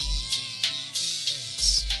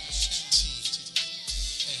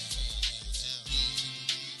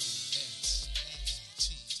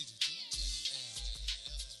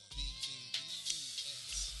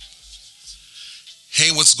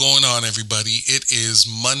Hey, what's going on, everybody? It is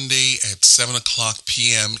Monday at 7 o'clock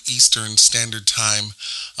p.m. Eastern Standard Time.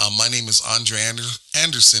 My name is Andre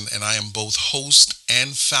Anderson, and I am both host and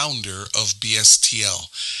founder of BSTL.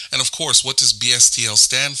 And of course, what does BSTL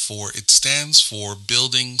stand for? It stands for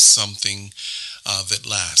Building Something That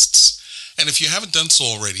Lasts. And if you haven't done so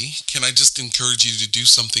already, can I just encourage you to do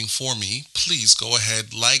something for me? Please go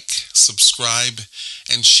ahead, like, subscribe,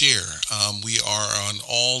 and share. We are on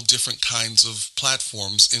all different kinds of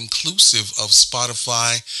platforms, inclusive of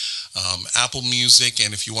Spotify, Apple Music,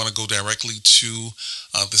 and if you want to go directly to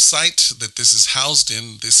the site that this is housed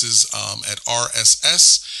in, this is at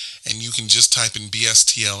RSS, and you can just type in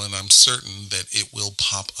BSTL, and I'm certain that it will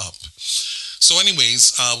pop up. So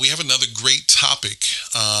anyways, we have another great topic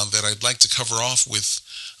that I'd like to cover off with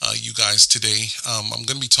you guys today. I'm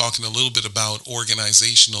going to be talking a little bit about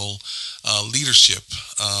organizational leadership.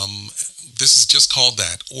 This is just called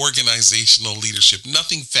that, organizational leadership.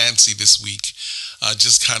 Nothing fancy this week,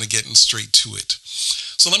 just kind of getting straight to it.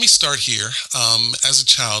 So let me start here. As a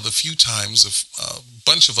child, a few times, a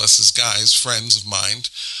bunch of us as guys, friends of mine,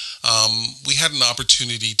 we had an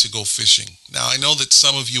opportunity to go fishing. Now, I know that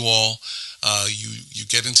some of you all you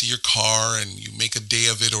get into your car and you make a day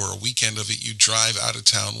of it or a weekend of it. You drive out of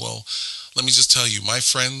town. Well, let me just tell you, my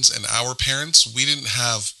friends and our parents, we didn't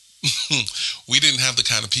have we didn't have the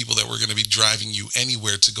kind of people that were going to be driving you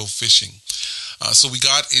anywhere to go fishing. So we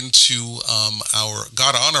got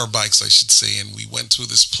got on our bikes, I should say, and we went to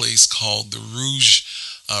this place called the Rouge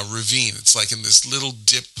Ravine. It's like in this little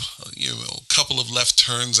dip, a couple of left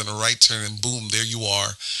turns and a right turn, and boom, there you are.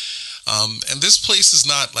 And this place is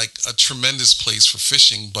not like a tremendous place for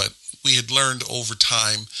fishing, but we had learned over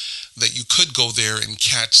time that you could go there and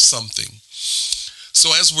catch something. So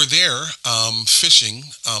as we're there fishing,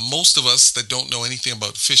 most of us that don't know anything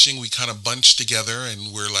about fishing, we kind of bunch together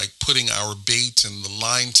and we're like putting our bait and the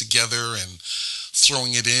line together and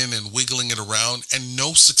throwing it in and wiggling it around, and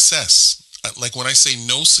no success. Like when I say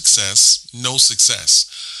no success, no success.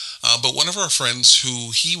 But one of our friends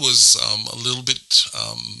he was a little bit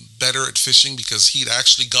better at fishing because he'd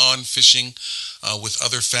actually gone fishing with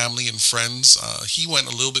other family and friends. He went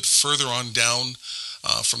a little bit further on down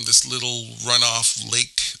from this little runoff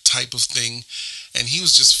lake type of thing, and he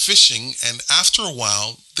was just fishing. And after a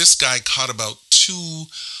while, this guy caught about two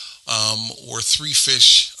or three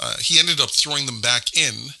fish. He ended up throwing them back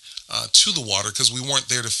in to the water because we weren't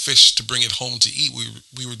there to fish to bring it home to eat.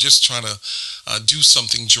 We were just trying to do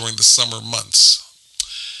something during the summer months.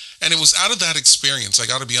 And it was out of that experience, I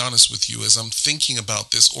got to be honest with you, as I'm thinking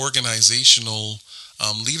about this organizational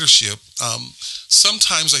leadership,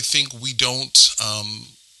 sometimes I think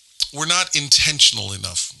we're not intentional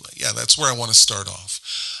enough. Yeah, that's where I want to start off.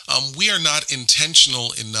 We are not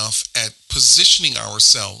intentional enough at positioning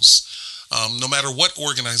ourselves, no matter what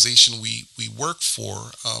organization we work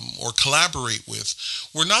for or collaborate with.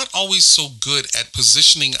 We're not always so good at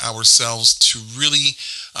positioning ourselves to really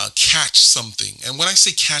catch something. And when I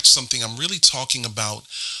say catch something, I'm really talking about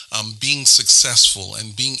being successful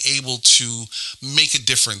and being able to make a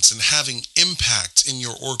difference and having impact in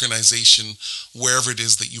your organization wherever it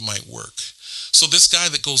is that you might work. So this guy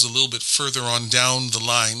that goes a little bit further on down the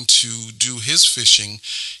line to do his fishing,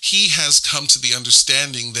 he has come to the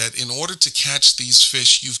understanding that in order to catch these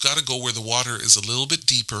fish, you've got to go where the water is a little bit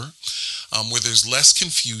deeper, where there's less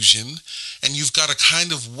confusion, and you've got to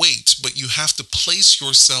kind of wait, but you have to place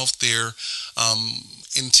yourself there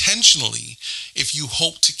intentionally if you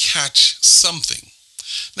hope to catch something.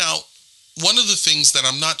 Now, one of the things that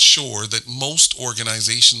I'm not sure that most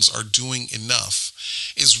organizations are doing enough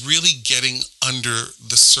is really getting under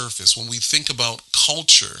the surface. When we think about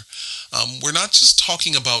culture, we're not just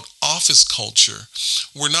talking about office culture.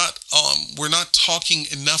 We're not talking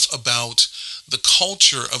enough about the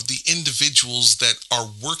culture of the individuals that are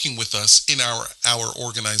working with us in our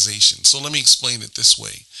organization. So let me explain it this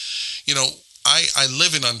way. I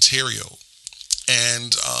live in Ontario.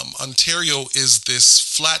 And Ontario is this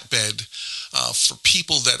flatbed for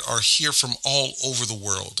people that are here from all over the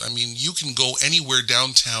world. I mean, you can go anywhere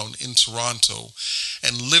downtown in Toronto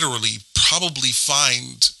and literally probably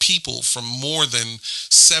find people from more than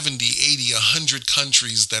 70, 80, 100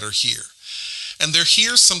 countries that are here. And they're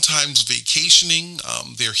here sometimes vacationing.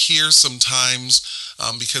 They're here sometimes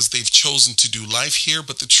because they've chosen to do life here.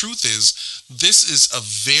 But the truth is, this is a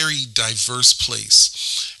very diverse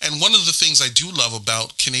place. And one of the things I do love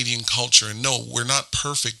about Canadian culture, and no, we're not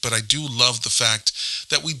perfect, but I do love the fact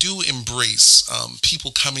that we do embrace people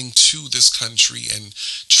coming to this country and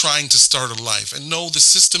trying to start a life. And no, the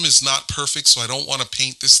system is not perfect, so I don't want to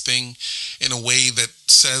paint this thing in a way that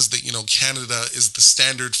says that, Canada is the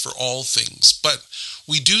standard for all things, but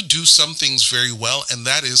we do some things very well, and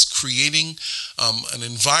that is creating an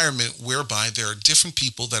environment whereby there are different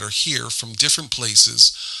people that are here from different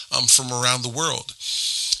places from around the world.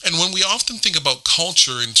 And when we often think about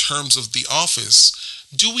culture in terms of the office,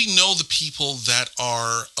 do we know the people that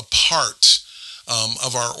are a part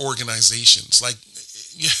of our organizations? Like,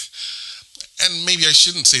 yeah, and maybe I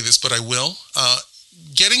shouldn't say this, but I will.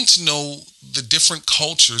 Getting to know the different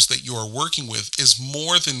cultures that you are working with is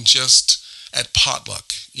more than just at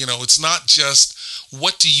potluck. It's not just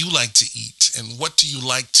what do you like to eat and what do you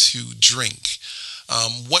like to drink.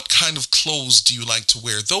 What kind of clothes do you like to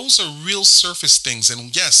wear? Those are real surface things.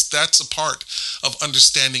 And yes, that's a part of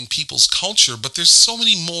understanding people's culture, but there's so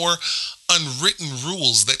many more unwritten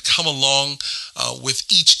rules that come along with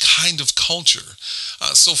each kind of culture.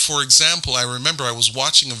 So for example, I remember I was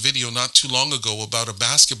watching a video not too long ago about a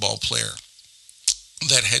basketball player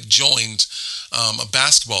that had joined a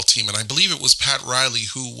basketball team, and I believe it was Pat Riley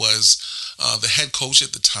who was the head coach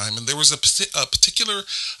at the time, and there was a particular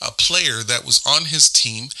player that was on his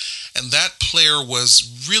team, and that player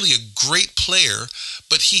was really a great player,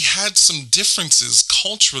 but he had some differences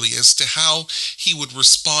culturally as to how he would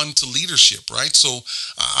respond to leadership, right? So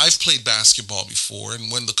I've played basketball before,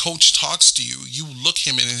 and when the coach talks to you, you look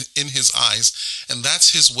him in his eyes, and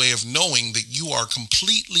that's his way of knowing that you are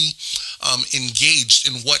completely engaged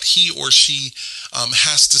in what he or she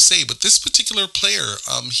has to say. But this particular player,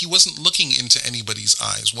 he wasn't looking into anybody's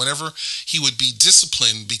eyes. Whenever he would be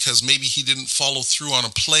disciplined because maybe he didn't follow through on a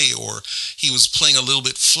play or he was playing a little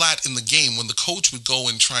bit flat in the game, when the coach would go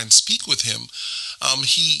and try and speak with him,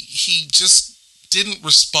 he just didn't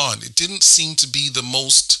respond. It didn't seem to be the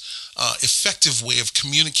most effective way of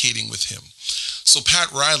communicating with him. So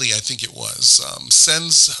Pat Riley, I think it was,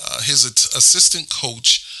 sends his assistant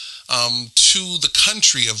coach to the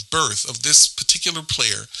country of birth of this particular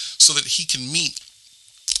player so that he can meet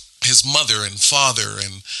his mother and father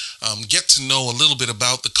and get to know a little bit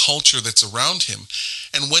about the culture that's around him.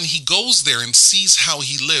 And when he goes there and sees how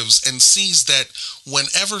he lives and sees that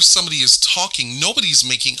whenever somebody is talking, nobody's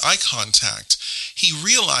making eye contact, he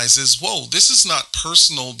realizes, whoa, this is not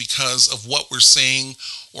personal because of what we're saying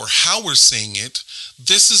or how we're saying it.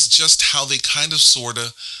 This is just how they kind of sort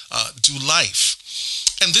of do life.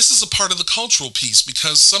 And this is a part of the cultural piece,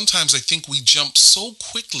 because sometimes I think we jump so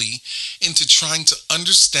quickly into trying to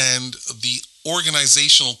understand the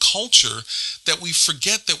organizational culture that we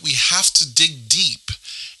forget that we have to dig deep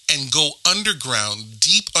and go underground,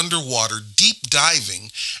 deep underwater, deep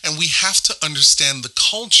diving, and we have to understand the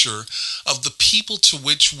culture of the people to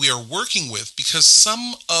which we are working with, because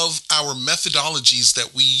some of our methodologies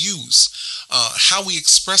that we use, how we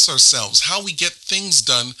express ourselves, how we get things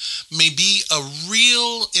done, may be a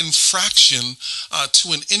real infraction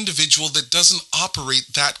to an individual that doesn't operate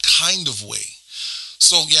that kind of way.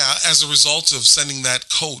 So yeah, as a result of sending that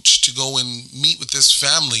coach to go and meet with this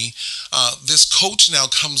family, this coach now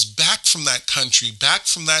comes back from that country, back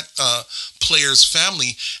from that player's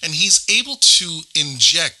family, and he's able to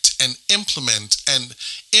inject and implement and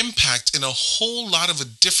impact in a whole lot of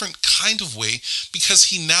a different kind of way, because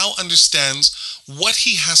he now understands what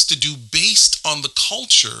he has to do based on the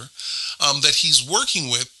culture that he's working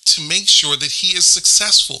with to make sure that he is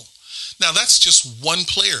successful. Now, that's just one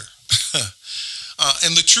player.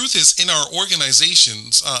 And the truth is, in our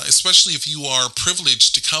organizations, especially if you are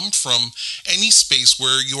privileged to come from any space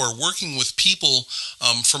where you are working with people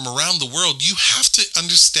from around the world, you have to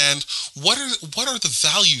understand what are the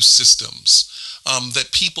value systems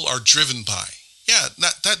that people are driven by. Yeah,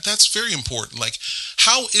 that's very important. Like,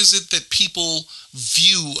 how is it that people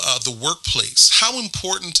view the workplace? How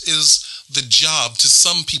important is the job to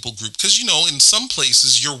some people group? Because, in some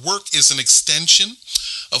places, your work is an extension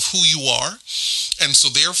of who you are. And so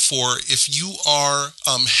therefore, if you are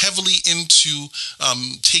heavily into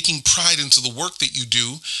taking pride into the work that you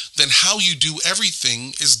do, then how you do everything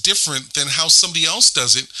is different than how somebody else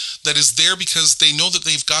does it that is there because they know that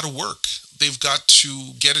they've got to work. They've got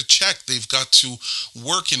to get a check. They've got to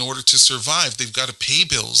work in order to survive. They've got to pay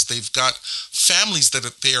bills. They've got families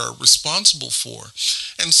that they are responsible for.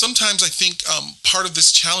 And sometimes I think part of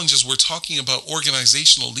this challenge as we're talking about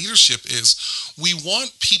organizational leadership is we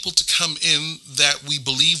want people to come in that we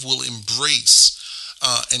believe will embrace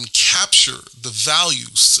and capture the value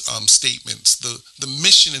statements, the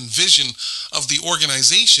mission and vision of the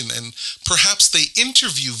organization. And perhaps they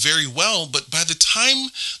interview very well, but by the time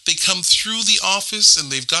they come through the office and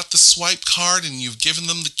they've got the swipe card and you've given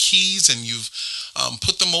them the keys and you've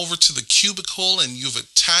put them over to the cubicle, and you've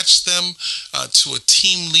attached them to a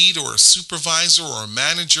team lead or a supervisor or a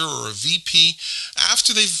manager or a VP,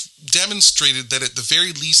 after they've demonstrated that at the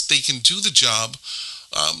very least they can do the job,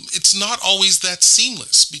 it's not always that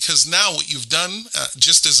seamless, because now what you've done,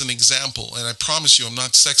 just as an example, and I promise you I'm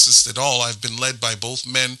not sexist at all, I've been led by both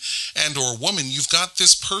men and or women, you've got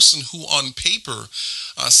this person who on paper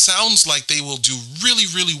sounds like they will do really,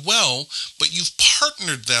 really well, but you've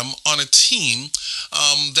partnered them on a team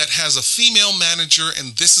that has a female manager,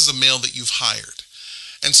 and this is a male that you've hired.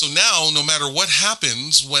 And so now, no matter what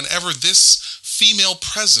happens, whenever this female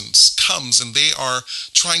presence comes and they are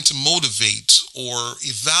trying to motivate or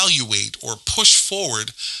evaluate or push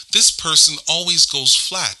forward, this person always goes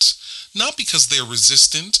flat. Not because they're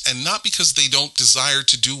resistant, and not because they don't desire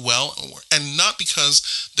to do well, and not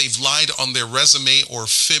because they've lied on their resume or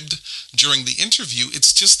fibbed during the interview.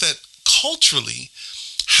 It's just that culturally,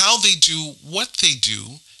 how they do what they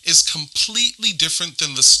do is completely different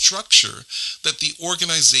than the structure that the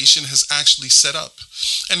organization has actually set up.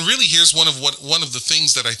 And really, here's one of the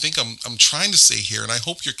things that I think I'm trying to say here, and I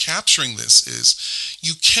hope you're capturing this, is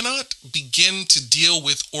you cannot begin to deal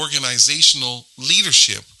with organizational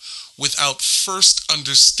leadership without first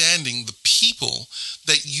understanding the people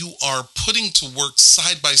that you are putting to work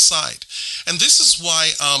side by side. And this is why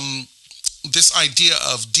this idea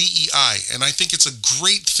of DEI, and I think it's a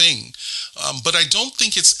great thing, but I don't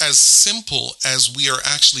think it's as simple as we are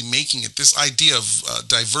actually making it. This idea of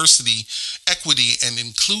diversity, equity, and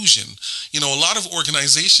inclusion. You know, a lot of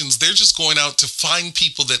organizations, they're just going out to find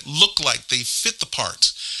people that look like they fit the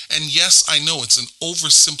part. And yes, I know it's an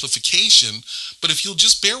oversimplification, but if you'll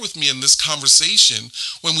just bear with me in this conversation,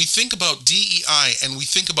 when we think about DEI and we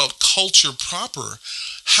think about culture proper,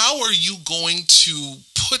 how are you going to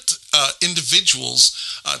put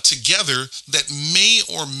individuals together that may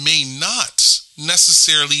or may not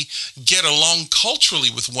necessarily get along culturally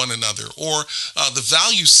with one another, or the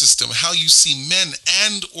value system, how you see men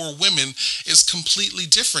and or women is completely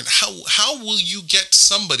different? How will you get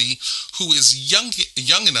somebody who is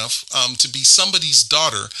young enough to be somebody's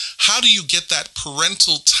daughter? How do you get that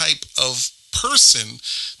parental type of person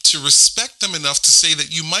to respect them enough to say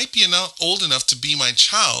that you might be old enough to be my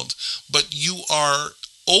child, but you are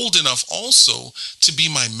old enough also to be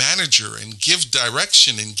my manager and give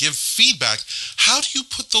direction and give feedback? How do you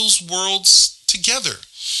put those worlds together?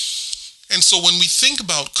 And so when we think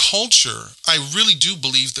about culture, I really do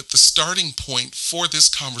believe that the starting point for this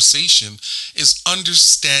conversation is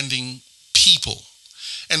understanding people.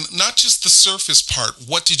 And not just the surface part,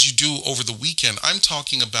 what did you do over the weekend? I'm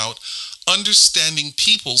talking about understanding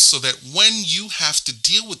people so that when you have to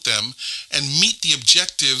deal with them and meet the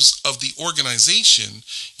objectives of the organization,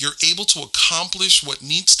 you're able to accomplish what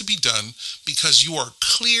needs to be done because you are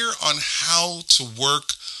clear on how to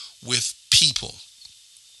work with people.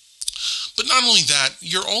 But not only that,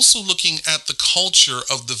 you're also looking at the culture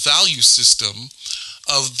of the value system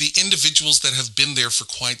of the individuals that have been there for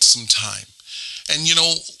quite some time. And, you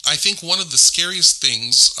know, I think one of the scariest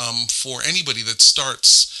things for anybody that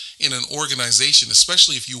starts in an organization,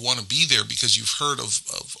 especially if you want to be there because you've heard of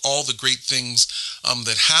all the great things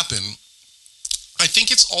that happen, I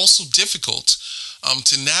think it's also difficult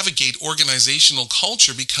to navigate organizational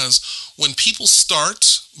culture, because when people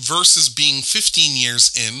start versus being 15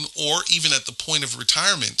 years in, or even at the point of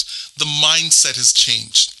retirement, the mindset has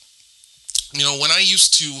changed. You know, when I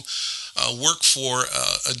used to work for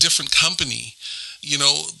a different company, you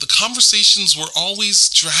know, the conversations were always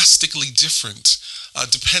drastically different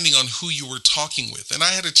depending on who you were talking with. And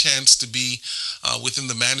I had a chance to be within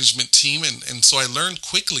the management team, and so I learned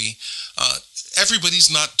quickly everybody's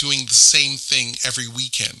not doing the same thing every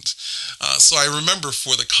weekend. So I remember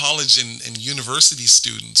for the college and university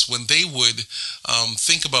students, when they would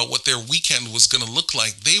think about what their weekend was going to look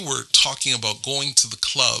like, they were talking about going to the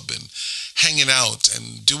club and hanging out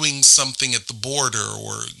and doing something at the border,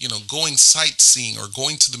 or, you know, going sightseeing or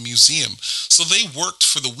going to the museum. So they worked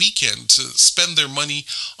for the weekend to spend their money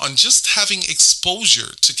on just having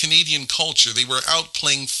exposure to Canadian culture. They were out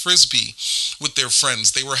playing frisbee with their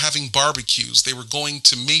friends. They were having barbecues. They were going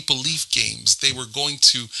to Maple Leaf games. They were going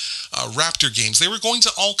to Raptor games. They were going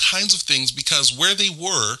to all kinds of things, because where they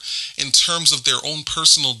were in terms of their own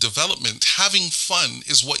personal development, having fun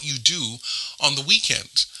is what you do on the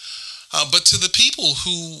weekend. But to the people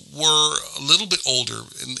who were a little bit older,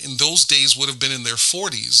 in those days would have been in their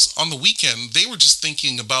 40s, on the weekend, they were just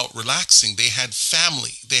thinking about relaxing. They had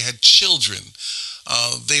family, they had children.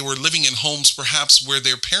 They were living in homes perhaps where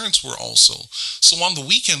their parents were also. So on the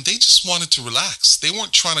weekend, they just wanted to relax. They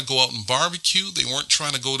weren't trying to go out and barbecue. They weren't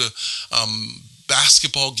trying to go to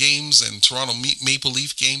basketball games and Toronto Maple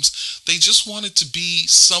Leaf games. They just wanted to be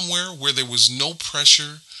somewhere where there was no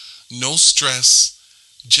pressure, no stress,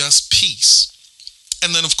 just peace.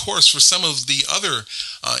 And then, of course, for some of the other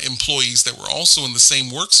employees that were also in the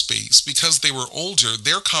same workspace, because they were older,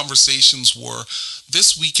 their conversations were,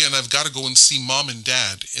 this weekend I've got to go and see mom and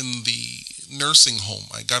dad in the nursing home.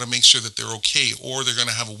 I got to make sure that they're okay, or they're going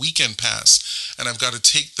to have a weekend pass and I've got to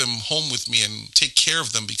take them home with me and take care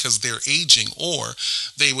of them because they're aging, or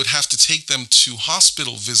they would have to take them to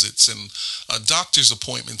hospital visits and doctor's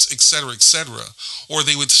appointments, etc., etc. Or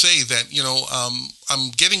they would say that,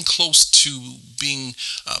 I'm getting close to being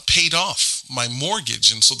paid off my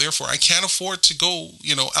mortgage, and so therefore I can't afford to go,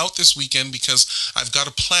 out this weekend because I've got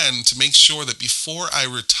a plan to make sure that before I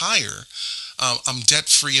retire, I'm debt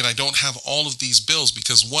free and I don't have all of these bills,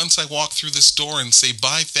 because once I walk through this door and say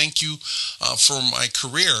bye, thank you for my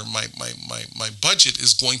career, my budget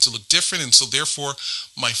is going to look different, and so therefore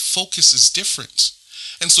my focus is different.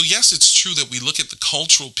 And so, yes, it's true that we look at the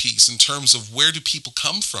cultural piece in terms of where do people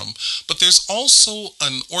come from, but there's also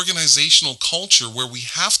an organizational culture where we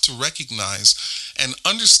have to recognize and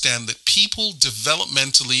understand that people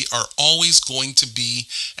developmentally are always going to be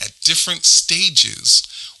at different stages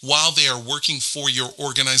while they are working for your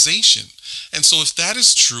organization. And so if that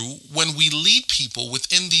is true, when we lead people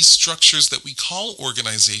within these structures that we call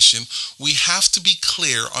organization, we have to be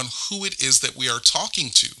clear on who it is that we are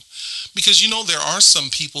talking to. Because there are some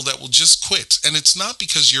people that will just quit, and it's not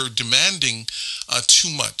because you're demanding too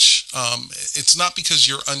much. It's not because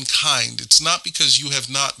you're unkind. It's not because you have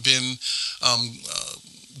not been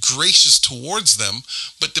gracious towards them,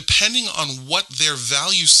 but depending on what their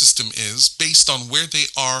value system is based on where they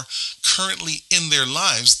are currently in their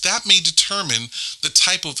lives, that may determine the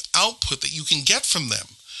type of output that you can get from them.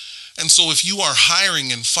 And so if you are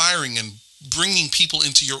hiring and firing and bringing people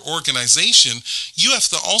into your organization, you have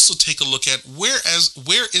to also take a look at where is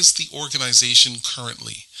the organization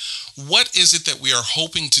currently? What is it that we are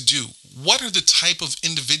hoping to do? What are the type of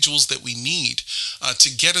individuals that we need to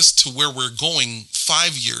get us to where we're going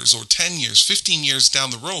 5 years or 10 years, 15 years down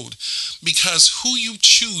the road? Because who you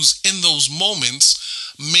choose in those moments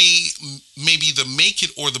may be the make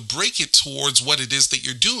it or the break it towards what it is that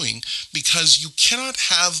you're doing, because you cannot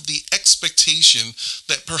have the expectation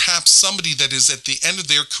that perhaps somebody that is at the end of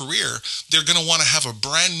their career, they're going to want to have a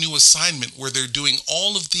brand new assignment where they're doing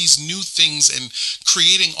all of these new things and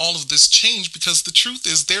creating all of this change, because the truth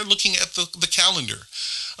is they're looking at the calendar.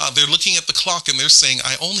 They're looking at the clock and they're saying,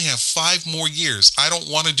 I only have 5 more years. I don't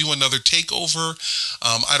want to do another takeover.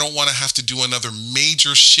 I don't want to have to do another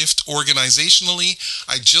major shift organizationally.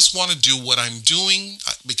 I just want to do what I'm doing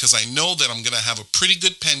because I know that I'm going to have a pretty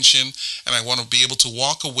good pension and I want to be able to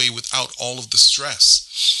walk away without all of the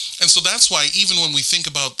stress. And so that's why even when we think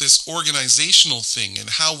about this organizational thing and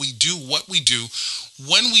how we do what we do,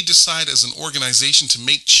 when we decide as an organization to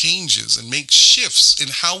make changes and make shifts in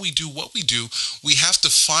how we do what we do, we have to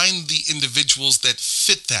find the individuals that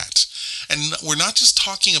fit that. And we're not just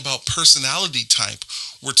talking about personality type,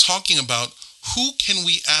 we're talking about who can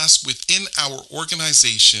we ask within our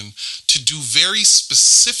organization to do very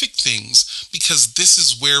specific things, because this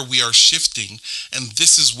is where we are shifting and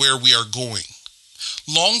this is where we are going.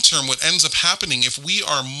 Long term, what ends up happening, if we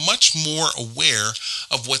are much more aware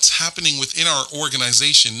of what's happening within our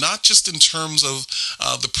organization, not just in terms of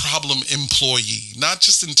the problem employee, not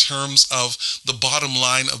just in terms of the bottom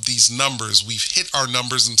line of these numbers, we've hit our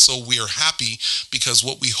numbers and so we are happy because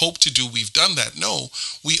what we hope to do, we've done that. No,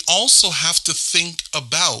 we also have to think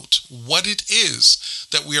about what it is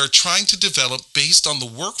that we are trying to develop based on the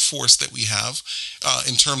workforce that we have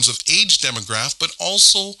in terms of age demographic, but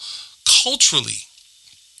also culturally.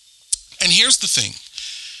 And here's the thing,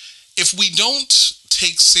 if we don't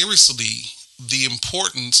take seriously the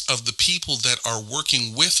importance of the people that are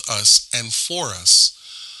working with us and for us,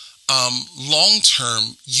 long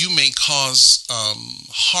term, you may cause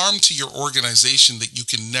harm to your organization that you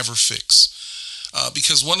can never fix.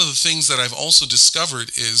 Because one of the things that I've also discovered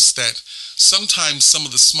is that sometimes some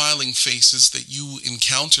of the smiling faces that you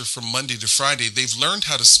encounter from Monday to Friday, they've learned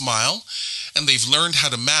how to smile and they've learned how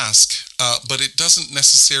to mask, but it doesn't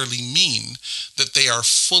necessarily mean that they are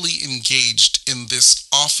fully engaged in this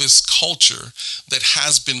office culture that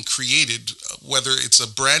has been created, whether it's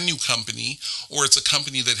a brand new company or it's a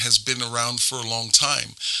company that has been around for a long time.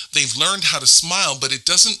 They've learned how to smile, but it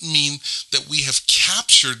doesn't mean that we have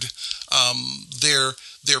captured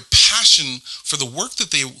their passion for the work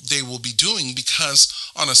that they will be doing,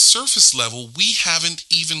 because on a surface level, we haven't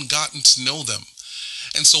even gotten to know them.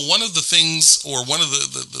 And so one of the things, or one of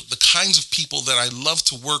the kinds of people that I love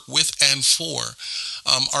to work with and for,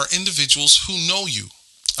 are individuals who know you.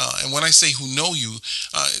 And when I say who know you,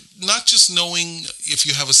 not just knowing if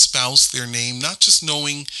you have a spouse, their name, not just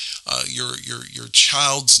knowing your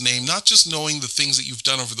child's name, not just knowing the things that you've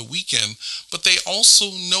done over the weekend, but they also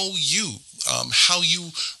know you, how you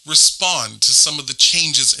respond to some of the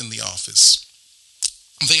changes in the office.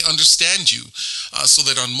 They understand you, so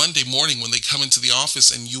that on Monday morning when they come into the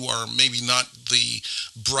office and you are maybe not the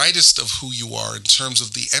brightest of who you are in terms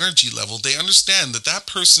of the energy level, they understand that that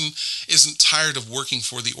person isn't tired of working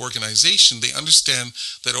for the organization. They understand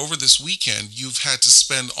that over this weekend you've had to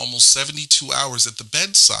spend almost 72 hours at the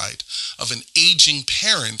bedside of an aging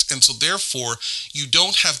parent, and so therefore you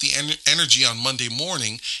don't have the energy on Monday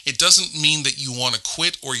morning. It doesn't mean that you want to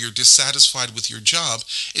quit or you're dissatisfied with your job.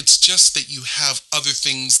 It's just that you have other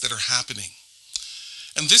things that are happening.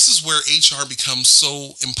 And this is where HR becomes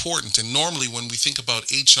so important. And normally when we think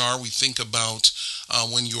about HR, we think about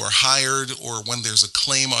when you are hired or when there's a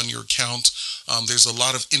claim on your account. There's a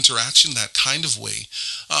lot of interaction that kind of way.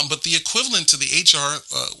 But the equivalent to the HR,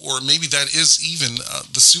 or maybe that is even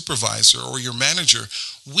the supervisor or your manager,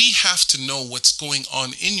 we have to know what's going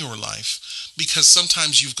on in your life, because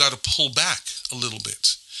sometimes you've got to pull back a little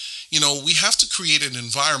bit. We have to create an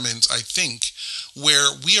environment, I think,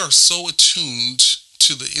 where we are so attuned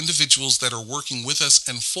to the individuals that are working with us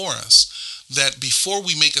and for us that before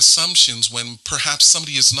we make assumptions when perhaps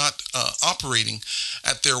somebody is not operating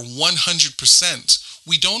at their 100%,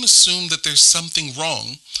 we don't assume that there's something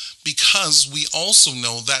wrong, because we also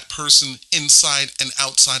know that person inside and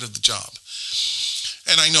outside of the job.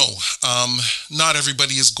 And I know not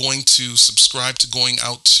everybody is going to subscribe to going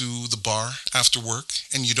out to the bar after work,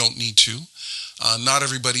 and you don't need to. Not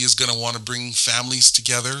everybody is going to want to bring families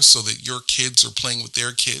together so that your kids are playing with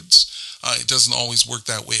their kids. It doesn't always work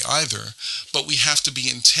that way either. But we have to be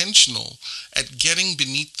intentional at getting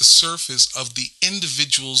beneath the surface of the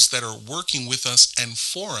individuals that are working with us and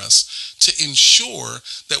for us to ensure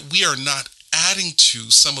that we are not adding to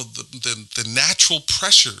some of the natural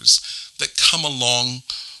pressures that come along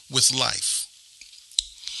with life.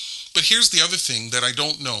 But here's the other thing that I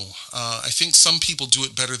don't know. I think some people do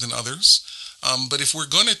it better than others. But if we're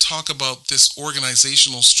going to talk about this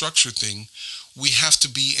organizational structure thing, we have to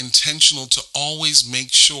be intentional to always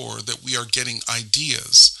make sure that we are getting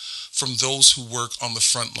ideas from those who work on the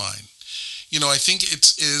front line. I think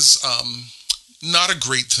it is not a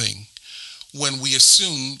great thing when we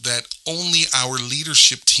assume that only our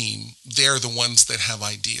leadership team, they're the ones that have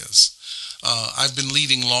ideas. I've been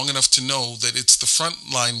leading long enough to know that it's the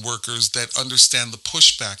frontline workers that understand the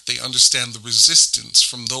pushback. They understand the resistance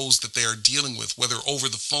from those that they are dealing with, whether over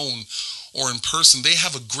the phone or in person. They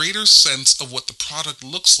have a greater sense of what the product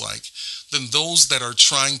looks like than those that are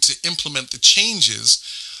trying to implement the changes,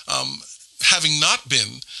 having not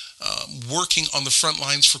been working on the front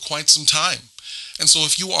lines for quite some time. And so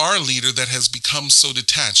if you are a leader that has become so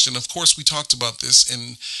detached, and of course we talked about this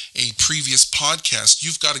in a previous podcast,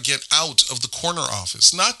 you've got to get out of the corner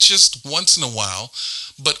office, not just once in a while,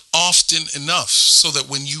 but often enough, so that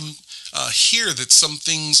when you hear that some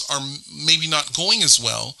things are maybe not going as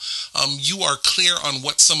well, you are clear on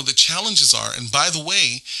what some of the challenges are. And by the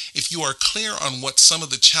way, if you are clear on what some of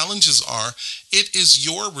the challenges are, it is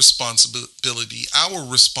your responsibility, our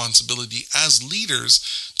responsibility as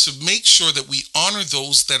leaders, to make sure that we honor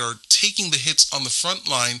those that are taking the hits on the front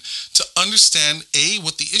line, to understand A,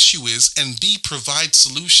 what the issue is, and B, provide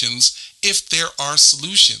solutions if there are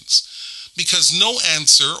solutions. Because no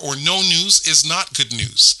answer or no news is not good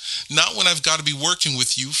news. Not when I've got to be working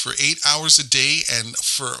with you for 8 hours a day, and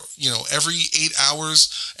for, every 8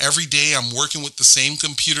 hours, every day I'm working with the same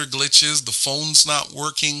computer glitches, the phone's not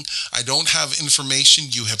working, I don't have information,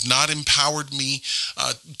 you have not empowered me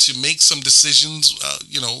to make some decisions,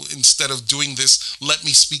 instead of doing this, let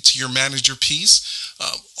me speak to your manager piece.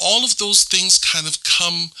 All of those things kind of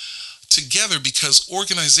come together because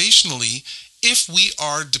organizationally, if we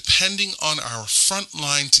are depending on our front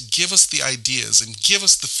line to give us the ideas and give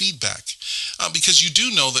us the feedback, because you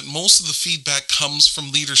do know that most of the feedback comes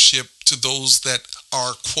from leadership to those that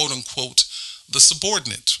are quote unquote the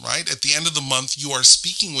subordinate, right? At the end of the month, you are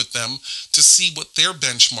speaking with them to see what their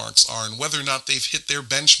benchmarks are and whether or not they've hit their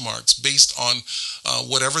benchmarks based on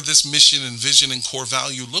whatever this mission and vision and core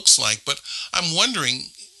value looks like. But I'm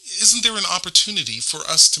wondering, isn't there an opportunity for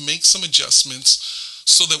us to make some adjustments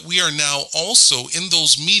so that we are now also in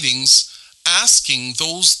those meetings asking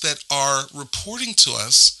those that are reporting to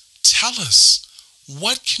us, tell us,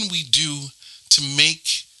 what can we do to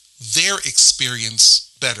make their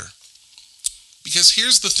experience better? Because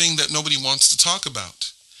here's the thing that nobody wants to talk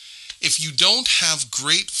about. If you don't have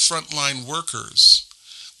great frontline workers,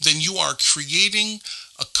 then you are creating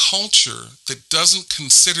a culture that doesn't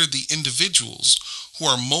consider the individuals who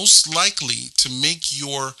are most likely to make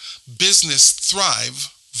your business thrive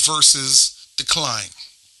versus decline.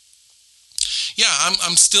 Yeah,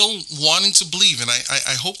 I'm still wanting to believe, and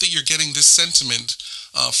I hope that you're getting this sentiment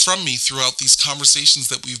from me throughout these conversations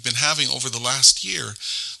that we've been having over the last year,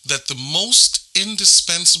 that the most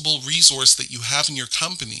indispensable resource that you have in your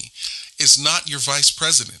company is not your vice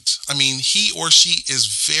president. I mean, he or she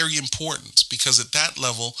is very important because at that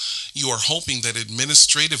level, you are hoping that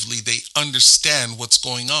administratively they understand what's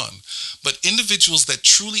going on. But individuals that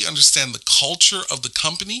truly understand the culture of the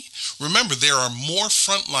company, remember, there are more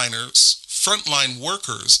frontline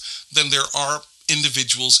workers than there are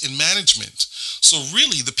individuals in management. So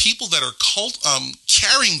really, the people that are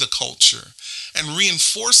carrying the culture and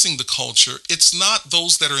reinforcing the culture, it's not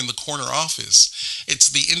those that are in the corner office. It's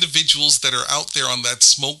the individuals that are out there on that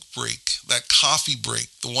smoke break, that coffee break,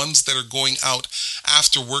 the ones that are going out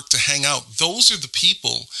after work to hang out. Those are the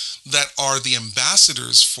people that are the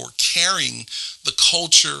ambassadors for carrying the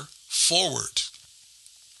culture forward.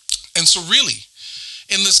 And so really,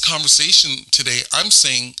 in this conversation today, I'm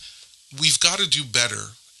saying we've got to do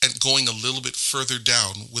better at going a little bit further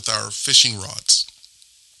down with our fishing rods.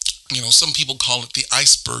 Some people call it the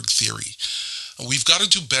iceberg theory. We've got to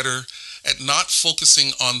do better at not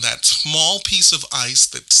focusing on that small piece of ice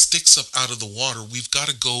that sticks up out of the water. We've got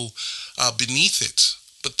to go beneath it.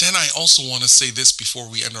 But then I also want to say this before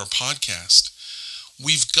we end our podcast.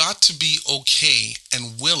 We've got to be okay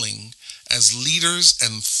and willing as leaders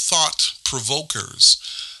and thought provokers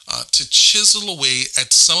to chisel away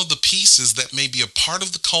at some of the pieces that may be a part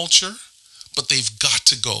of the culture, but they've got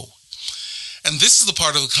to go. And this is the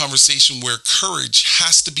part of the conversation where courage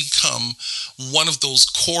has to become one of those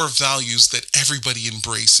core values that everybody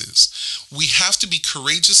embraces. We have to be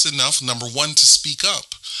courageous enough, number one, to speak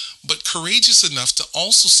up, but courageous enough to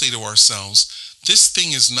also say to ourselves, this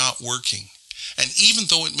thing is not working. And even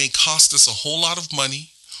though it may cost us a whole lot of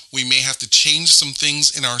money, we may have to change some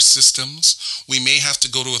things in our systems. We may have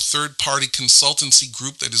to go to a third-party consultancy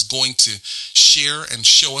group that is going to share and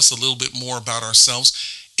show us a little bit more about ourselves.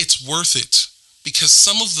 It's worth it because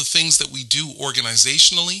some of the things that we do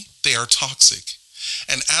organizationally, they are toxic.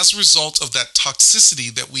 And as a result of that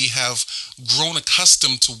toxicity that we have grown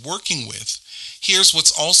accustomed to working with, here's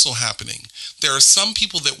what's also happening. There are some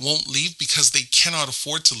people that won't leave because they cannot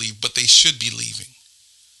afford to leave, but they should be leaving.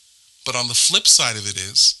 But on the flip side of it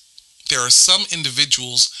is, there are some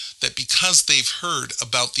individuals that because they've heard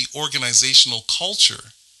about the organizational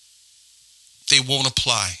culture, they won't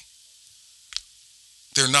apply.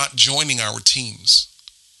 They're not joining our teams.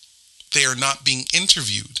 They are not being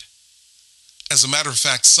interviewed. As a matter of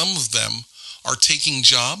fact, some of them are taking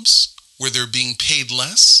jobs where they're being paid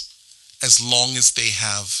less as long as they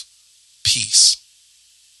have peace.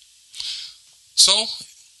 So,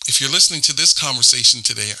 if you're listening to this conversation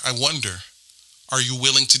today, I wonder, are you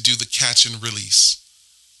willing to do the catch and release,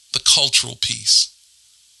 the cultural piece,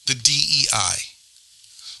 the DEI,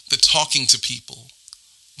 the talking to people,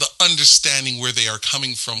 the understanding where they are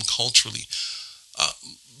coming from culturally,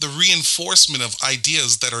 the reinforcement of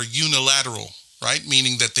ideas that are unilateral, right?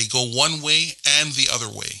 Meaning that they go one way and the other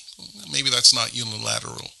way. Maybe that's not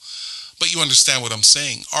unilateral, but you understand what I'm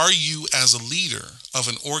saying. Are you, as a leader of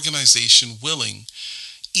an organization, willing,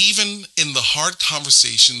 even in the hard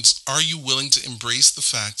conversations, are you willing to embrace the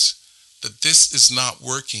fact that this is not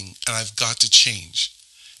working and I've got to change?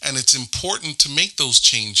 And it's important to make those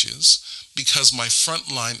changes because my front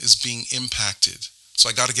line is being impacted. So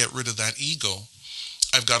I got to get rid of that ego.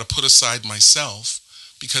 I've got to put aside myself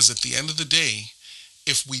because at the end of the day,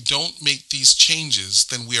 if we don't make these changes,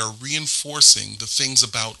 then we are reinforcing the things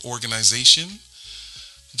about organization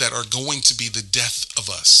that are going to be the death of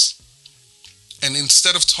us. And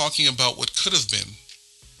instead of talking about what could have been,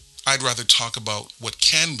 I'd rather talk about what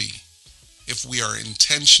can be if we are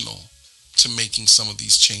intentional to making some of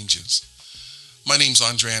these changes. My name's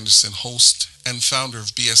Andre Anderson, host and founder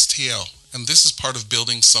of BSTL, and this is part of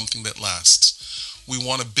building something that lasts. We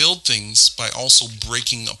want to build things by also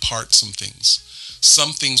breaking apart some things.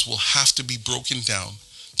 Some things will have to be broken down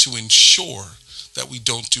to ensure that we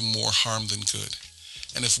don't do more harm than good.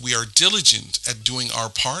 And if we are diligent at doing our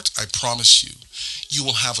part, I promise you, you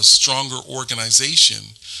will have a stronger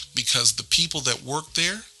organization because the people that work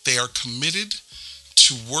there, they are committed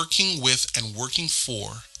to working with and working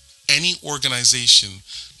for any organization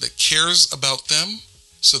that cares about them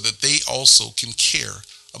so that they also can care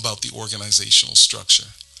about the organizational structure.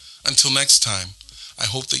 Until next time, I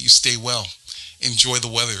hope that you stay well. Enjoy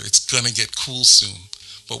the weather. It's going to get cool soon,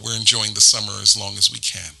 but we're enjoying the summer as long as we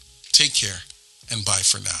can. Take care, and bye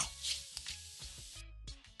for now.